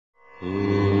ఓం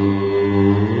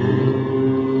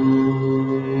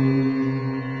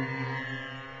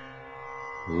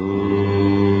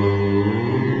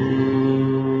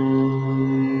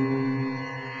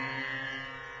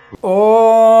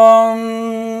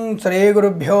శ్రీ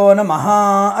గురుభ్యో నమః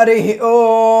హరి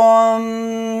ఓం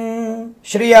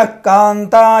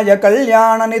శ్రియకాంతాయ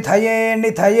కళ్యాణ నిధయే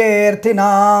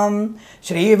నిధయేర్థినాం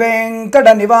శ్రీ వెంకట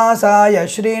నివాసాయ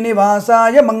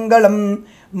శ్రీనివాసాయ మంగళం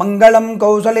మంగళం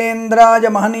కౌసలేంద్రాయ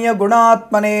మహనీయ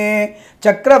గుణాత్మనే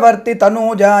చక్రవర్తి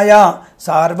తనూజాయ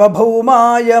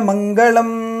సార్వభౌమాయ మంగళం.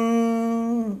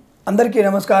 అందరికీ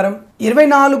నమస్కారం.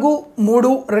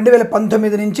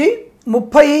 24/3/2019 నుంచి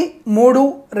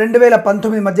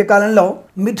 30/3/2019 మధ్య కాలంలో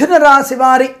మిథున రాశి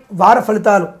వారి వార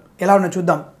ఫలితాలు ఎలా ఉన్నాయో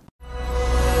చూద్దాం.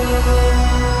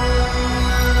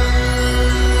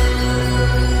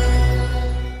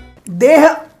 దేహ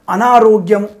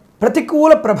అనారోగ్యము,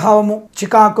 ప్రతికూల ప్రభావము,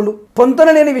 చికాకులు,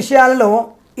 పొంతనలేని విషయాలలో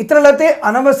ఇతరులతే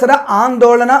అనవసర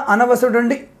ఆందోళన,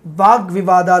 అనవసరటువంటి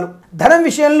వాగ్వివాదాలు, ధనం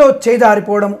విషయంలో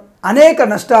చేజారిపోవడము, అనేక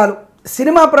నష్టాలు,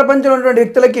 సినిమా ప్రపంచంలో ఉన్నటువంటి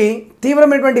వ్యక్తులకి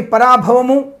తీవ్రమైనటువంటి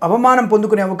పరాభవము, అవమానం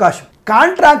పొందుకునే అవకాశం,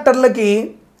 కాంట్రాక్టర్లకి,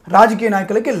 రాజకీయ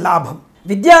నాయకులకి లాభం,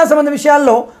 విద్యా సంబంధ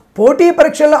విషయాల్లో పోటీ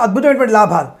పరీక్షల్లో అద్భుతమైనటువంటి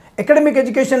లాభాలు, అకాడమిక్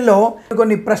ఎడ్యుకేషన్లో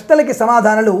కొన్ని ప్రశ్నలకి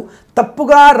సమాధానాలు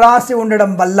తప్పుగా రాసి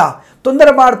ఉండడం వల్ల,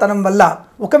 తొందరపాటుతనం వల్ల,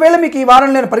 ఒకవేళ మీకు ఈ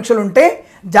వారం లేని పరీక్షలు ఉంటే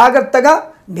జాగ్రత్తగా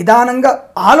నిదానంగా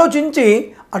ఆలోచించి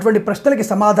అటువంటి ప్రశ్నలకి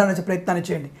సమాధానం ప్రయత్నాన్ని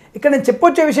చేయండి. ఇక్కడ నేను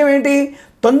చెప్పొచ్చే విషయం ఏంటి,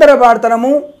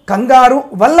 తొందరపాటుతనము, కంగారు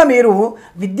వల్ల మీరు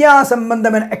విద్యా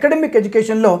సంబంధమైన అకాడమిక్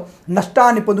ఎడ్యుకేషన్లో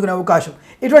నష్టాన్ని పొందుకునే అవకాశం.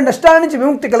 ఇటువంటి నష్టాల నుంచి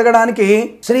విముక్తి కలగడానికి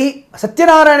శ్రీ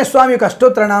సత్యనారాయణ స్వామి యొక్క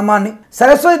అష్టోత్తర నామాన్ని,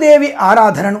 సరస్వతీదేవి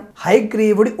ఆరాధనను,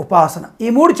 హయగ్రీవుడి ఉపాసన, ఈ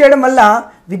 3 చేయడం వల్ల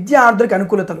విద్యార్థులకు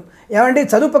అనుకూలతలు. ఏమంటే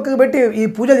చదువు పక్కకు పెట్టి ఈ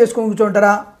పూజలు చేసుకొని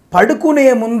కూర్చోంటారా? పడుకునే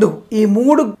ముందు ఈ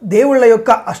 3 దేవుళ్ళ యొక్క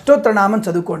అష్టోత్తర నామం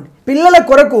చదువుకోండి. పిల్లల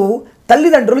కొరకు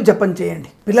తల్లిదండ్రులు జపం చేయండి.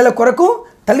 పిల్లల కొరకు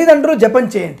తల్లిదండ్రులు జపం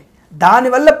చేయండి.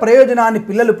 దానివల్ల ప్రయోజనాన్ని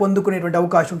పిల్లలు పొందుకునేటువంటి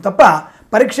అవకాశం తప్ప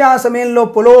పరీక్షా సమయంలో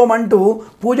పొలోమంటూ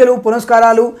పూజలు,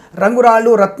 పునస్కారాలు,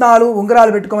 రంగురాళ్ళు, రత్నాలు,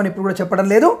 ఉంగరాలు పెట్టుకోమని ఇప్పుడు కూడా చెప్పడం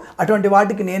లేదు. అటువంటి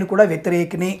వాటికి నేను కూడా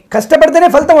వ్యతిరేకిని. కష్టపడితేనే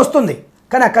ఫలితం వస్తుంది,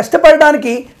 కానీ ఆ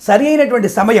కష్టపడడానికి సరి అయినటువంటి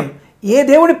సమయం, ఏ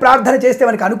దేవుని ప్రార్థన చేస్తే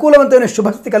మనకి అనుకూలవంతమైన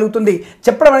శుభస్థితి కలుగుతుంది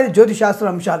చెప్పడం అనేది జ్యోతిశాస్త్ర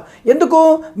అంశాలు. ఎందుకు?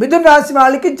 మిథున రాశి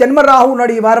వాళ్ళకి జన్మ రాహు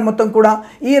ఉన్నాడు ఈ వారం మొత్తం కూడా.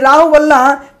 ఈ రాహు వల్ల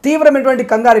తీవ్రమైనటువంటి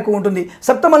కంగారు ఎక్కువ ఉంటుంది.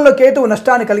 సప్తమంలో కేతువు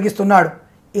నష్టాన్ని కలిగిస్తున్నాడు.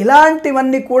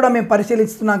 ఇలాంటివన్నీ కూడా మేము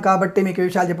పరిశీలిస్తున్నాం కాబట్టి మీకు ఈ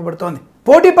విషయాలు చెప్పబడుతోంది.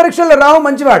 పోటీ పరీక్షల్లో రాహు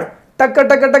మంచివాడు, టక్క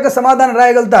టక్క టక్క సమాధానం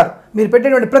రాయగలుగుతారు. మీరు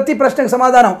పెట్టినటువంటి ప్రతి ప్రశ్నకు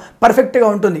సమాధానం పర్ఫెక్ట్గా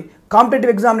ఉంటుంది.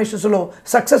 కాంపిటేటివ్ ఎగ్జామినేషన్స్లో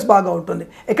సక్సెస్ బాగా ఉంటుంది.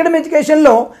 అకాడమిక్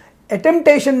ఎడ్యుకేషన్లో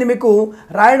అటెంప్టేషన్ని మీకు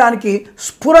రాయడానికి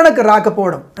స్ఫురణకు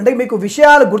రాకపోవడం, అంటే మీకు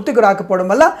విషయాలు గుర్తుకు రాకపోవడం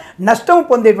వల్ల నష్టం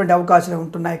పొందేటువంటి అవకాశాలు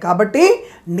ఉంటున్నాయి. కాబట్టి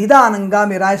నిదానంగా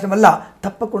మీరు రాయడం వల్ల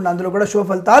తప్పకుండా అందులో కూడా శుభ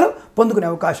ఫలితాలు పొందుకునే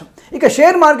అవకాశం. ఇక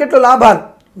షేర్ మార్కెట్లో లాభాలు,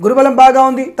 గురుబలం బాగా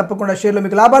ఉంది, తప్పకుండా షేర్లో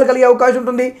మీకు లాభాలు కలిగే అవకాశం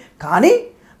ఉంటుంది. కానీ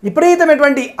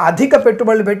విపరీతమైనటువంటి అధిక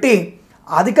పెట్టుబడులు పెట్టి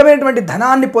అధికమైనటువంటి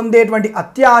ధనాన్ని పొందేటువంటి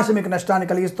అత్యాశ మీకు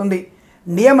నష్టాన్ని కలిగిస్తుంది.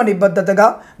 నియమ నిబద్ధతగా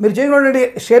మీరు చేసినటువంటి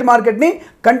షేర్ మార్కెట్ని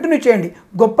కంటిన్యూ చేయండి.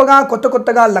 గొప్పగా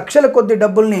కొత్తగా లక్షల కొద్ది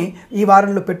డబ్బుల్ని ఈ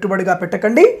వారంలో పెట్టుబడిగా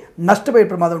పెట్టకండి, నష్టపోయే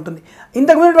ప్రమాదం ఉంటుంది.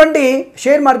 ఇంతకుముందు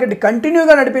షేర్ మార్కెట్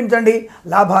కంటిన్యూగా నడిపించండి,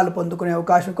 లాభాలు పొందుకునే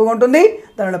అవకాశం ఎక్కువగా ఉంటుంది.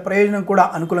 దానివల్ల ప్రయోజనం కూడా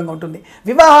అనుకూలంగా ఉంటుంది.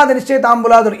 వివాహాది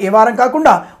నిశ్చయితాంబులాదులు ఏ వారం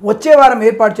కాకుండా వచ్చే వారం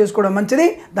ఏర్పాటు చేసుకోవడం మంచిది.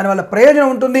 దానివల్ల ప్రయోజనం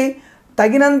ఉంటుంది.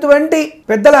 తగినంతవంటి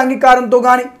పెద్దల అంగీకారంతో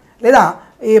కానీ లేదా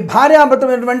ఈ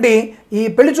భార్యాభర్తమైనటువంటి ఈ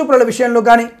పెళ్లి చూపుల విషయంలో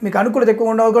కానీ మీకు అనుకూలత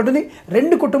ఎక్కువ ఉండవకుంటుంది.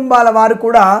 2 కుటుంబాల వారు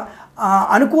కూడా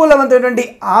అనుకూలవంతమైనటువంటి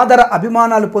ఆదర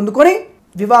అభిమానాలు పొందుకొని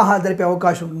వివాహాలు జరిపే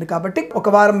అవకాశం ఉంటుంది. కాబట్టి ఒక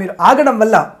వారం మీరు ఆగడం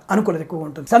వల్ల అనుకూలత ఎక్కువ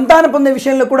ఉంటుంది. సంతానం పొందే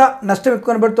విషయంలో కూడా నష్టం ఎక్కువ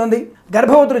కనబడుతుంది.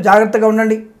 గర్భవతులు జాగ్రత్తగా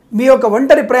ఉండండి. మీ యొక్క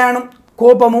ఒంటరి ప్రయాణం,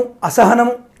 కోపము,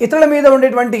 అసహనము, ఇతరుల మీద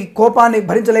ఉండేటువంటి కోపాన్ని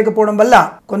భరించలేకపోవడం వల్ల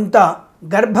కొంత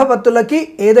గర్భవతులకి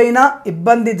ఏదైనా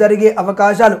ఇబ్బంది జరిగే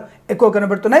అవకాశాలు ఎక్కువ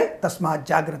కనబడుతున్నాయి. తస్మాత్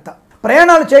జాగ్రత్త.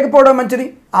 ప్రయాణాలు చేయకపోవడం మంచిది.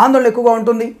 ఆందోళన ఎక్కువగా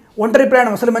ఉంటుంది. ఒంటరి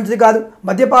ప్రయాణం అసలు మంచిది కాదు.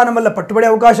 మద్యపానం వల్ల పట్టుబడే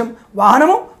అవకాశం,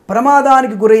 వాహనము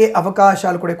ప్రమాదానికి గురయ్యే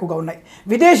అవకాశాలు కూడా ఎక్కువగా ఉన్నాయి.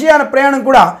 విదేశీయాన ప్రయాణం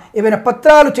కూడా ఏవైనా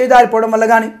పత్రాలు చేజారిపోవడం వల్ల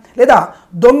కానీ లేదా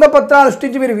దొంగ పత్రాలు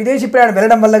సృష్టించి మీరు విదేశీ ప్రయాణం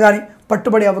వెళ్ళడం వల్ల కానీ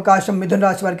పట్టుబడే అవకాశం మిథున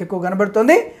రాశి వారికి ఎక్కువ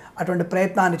కనబడుతుంది. అటువంటి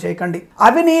ప్రయత్నాన్ని చేయకండి.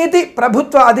 అవినీతి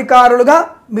ప్రభుత్వ అధికారులుగా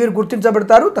మీరు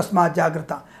గుర్తించబడతారు. తస్మాత్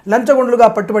జాగ్రత్త. లంచగొండులుగా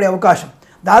పట్టుబడే అవకాశం.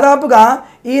 దాదాపుగా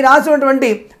ఈ రాశి ఉన్నటువంటి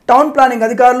టౌన్ ప్లానింగ్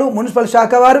అధికారులు, మున్సిపల్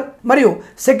శాఖ వారు మరియు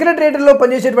సెక్రటరియట్లో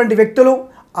పనిచేసేటువంటి వ్యక్తులు,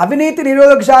 అవినీతి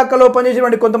నిరోధక శాఖలో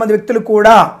పనిచేసేటువంటి కొంతమంది వ్యక్తులు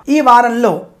కూడా ఈ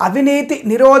వారంలో అవినీతి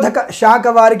నిరోధక శాఖ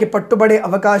వారికి పట్టుబడే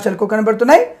అవకాశాలు ఎక్కువ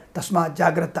కనబడుతున్నాయి. తస్మాత్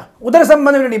జాగ్రత్త. ఉదర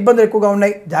సంబంధమైన ఇబ్బందులు ఎక్కువగా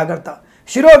ఉన్నాయి. జాగ్రత్త.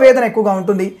 శిరోవేదన ఎక్కువగా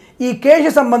ఉంటుంది. ఈ కేశ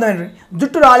సంబంధమైన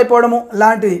జుట్టు రాలిపోవడము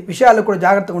లాంటి విషయాల్లో కూడా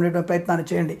జాగ్రత్తగా ఉండేటువంటి ప్రయత్నాన్ని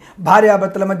చేయండి.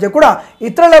 భార్యాభర్తల మధ్య కూడా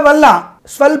ఇతరుల వల్ల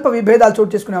స్వల్ప విభేదాలు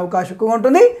చోటు చేసుకునే అవకాశం ఎక్కువగా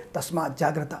ఉంటుంది. తస్మాత్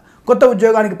జాగ్రత్త. కొత్త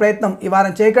ఉద్యోగానికి ప్రయత్నం ఈ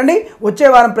వారం చేయకండి. వచ్చే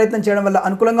వారం ప్రయత్నం చేయడం వల్ల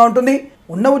అనుకూలంగా ఉంటుంది.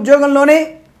 ఉన్న ఉద్యోగంలోనే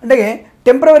అంటే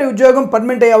టెంపరరీ ఉద్యోగం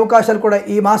పర్మనెంట్ అయ్యే అవకాశాలు కూడా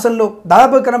ఈ మాసంలో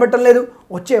దాదాపు కనబడటం లేదు.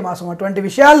 వచ్చే మాసం అటువంటి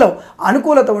విషయాల్లో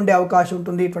అనుకూలత ఉండే అవకాశం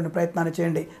ఉంటుంది. ఇటువంటి ప్రయత్నాన్ని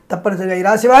చేయండి. తప్పనిసరిగా ఈ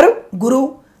రాశివారు గురు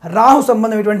రాహు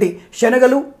సంబంధమైనటువంటి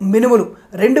శనగలు మినుములు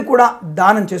రెండు కూడా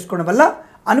దానం చేసుకోవడం వల్ల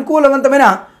అనుకూలవంతమైన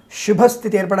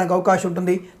శుభస్థితి ఏర్పడడానికి అవకాశం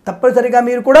ఉంటుంది. తప్పనిసరిగా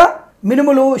మీరు కూడా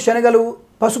మినుములు శనగలు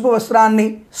పసుపు వస్త్రాన్ని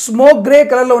స్మోక్ గ్రే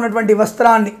కలర్లో ఉన్నటువంటి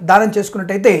వస్త్రాన్ని దానం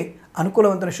చేసుకున్నట్టయితే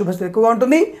అనుకూలవంతమైన శుభస్థితి ఎక్కువగా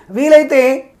ఉంటుంది. వీలైతే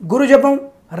గురు జపం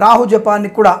రాహు జపాన్ని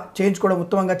కూడా చేయించుకోవడం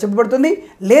ఉత్తమంగా చెప్పబడుతుంది.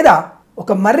 లేదా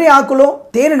ఒక మర్రి ఆకులో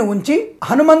తేనెను ఉంచి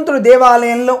హనుమంతుడి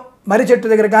దేవాలయంలో మర్రి చెట్టు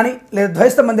దగ్గర కానీ లేదా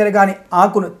ధ్వజస్తంభం దగ్గర కానీ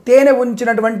ఆకును తేనె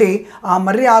ఉంచినటువంటి ఆ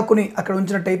మర్రి ఆకుని అక్కడ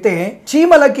ఉంచినట్టయితే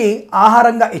చీమలకి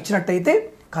ఆహారంగా ఇచ్చినట్టయితే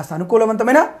కాస్త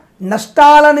అనుకూలవంతమైన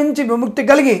నష్టాల నుంచి విముక్తి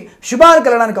కలిగి శుభాలు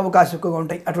కలగడానికి అవకాశం ఎక్కువగా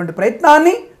ఉంటాయి. అటువంటి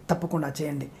ప్రయత్నాన్ని తప్పకుండా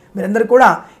చేయండి. మీరందరూ కూడా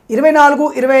 24,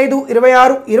 25,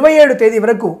 26, 27 తేదీ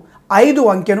వరకు 5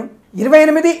 అంకెను,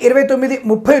 28, 29,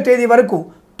 30 తేదీ వరకు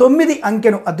 9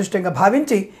 అంకెను అదృష్టంగా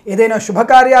భావించి ఏదైనా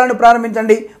శుభకార్యాలను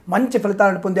ప్రారంభించండి. మంచి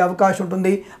ఫలితాలను పొందే అవకాశం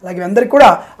ఉంటుంది. అలాగే అందరికీ కూడా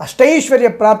అష్టైశ్వర్య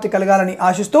ప్రాప్తి కలగాలని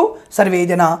ఆశిస్తూ సర్వే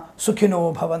జన సుఖినో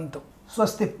భవంతు.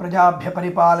 స్వస్తి ప్రజాభ్య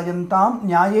పరిపాలయంతాం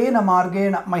న్యాయేన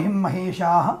మార్గేణ మహిం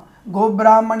మహేషాః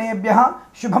గోబ్రాహ్మణేభ్యః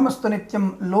శుభమస్తు నిత్యం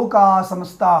లోకా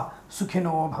సమస్తా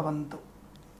సుఖినో భవంతు.